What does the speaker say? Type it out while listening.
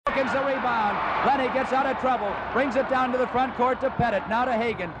Wilkins the rebound. Lenny gets out of trouble. Brings it down to the front court to Pettit. Now to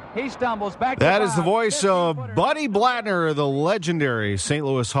Hagan. He stumbles back. That is the voice of Buddy Blattner, the legendary St.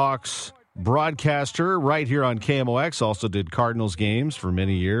 Louis Hawks broadcaster, right here on KMOX. Also did Cardinals games for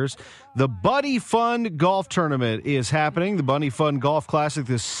many years. The Buddy Fund Golf Tournament is happening. The Buddy Fund Golf Classic,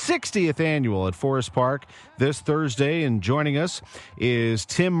 the 60th annual at Forest Park this Thursday. And joining us is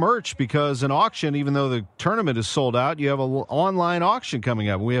Tim Murch, because an auction, even though the tournament is sold out, you have an online auction coming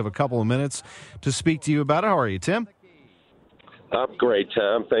up. We have a couple of minutes to speak to you about it. How are you, Tim? I'm great,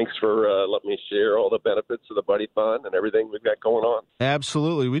 Tom. Thanks for letting me share all the benefits of the Buddy Fund and everything we've got going on.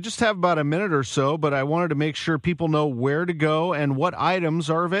 Absolutely. We just have about a minute or so, but I wanted to make sure people know where to go and what items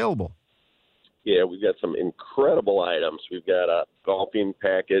are available. Yeah, we've got some incredible items. We've got a golfing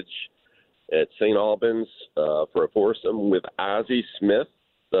package at St. Albans for a foursome with Ozzie Smith,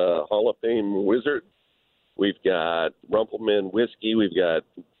 the Hall of Fame wizard. We've got Rumpelman whiskey. We've got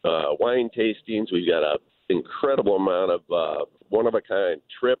wine tastings. We've got an incredible amount of one-of-a-kind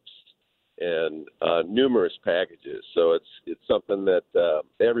trips and numerous packages. So it's something that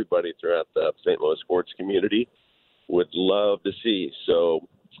everybody throughout the St. Louis sports community would love to see. So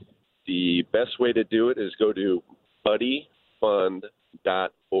the best way to do it is go to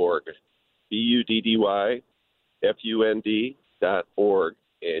buddyfund.org, BUDDYFUND.org,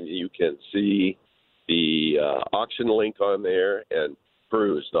 and you can see the auction link on there and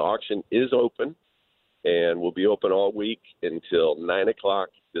peruse. The auction is open and will be open all week until 9 o'clock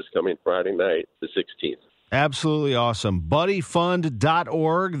this coming Friday night, the 16th. Absolutely awesome.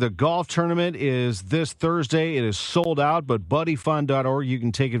 BuddyFund.org. The golf tournament is this Thursday. It is sold out, but BuddyFund.org, you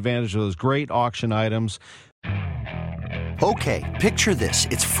can take advantage of those great auction items. Okay, picture this.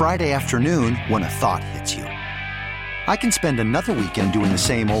 It's Friday afternoon when a thought hits you. I can spend another weekend doing the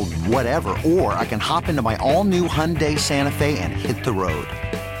same old whatever, or I can hop into my all-new Hyundai Santa Fe and hit the road.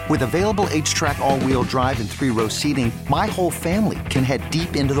 With available H-Track all-wheel drive and 3-row seating, my whole family can head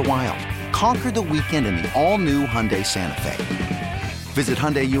deep into the wild. Conquer the weekend in the all-new Hyundai Santa Fe. Visit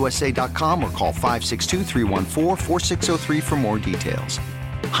HyundaiUSA.com or call 562-314-4603 for more details.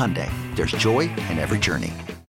 Hyundai, there's joy in every journey.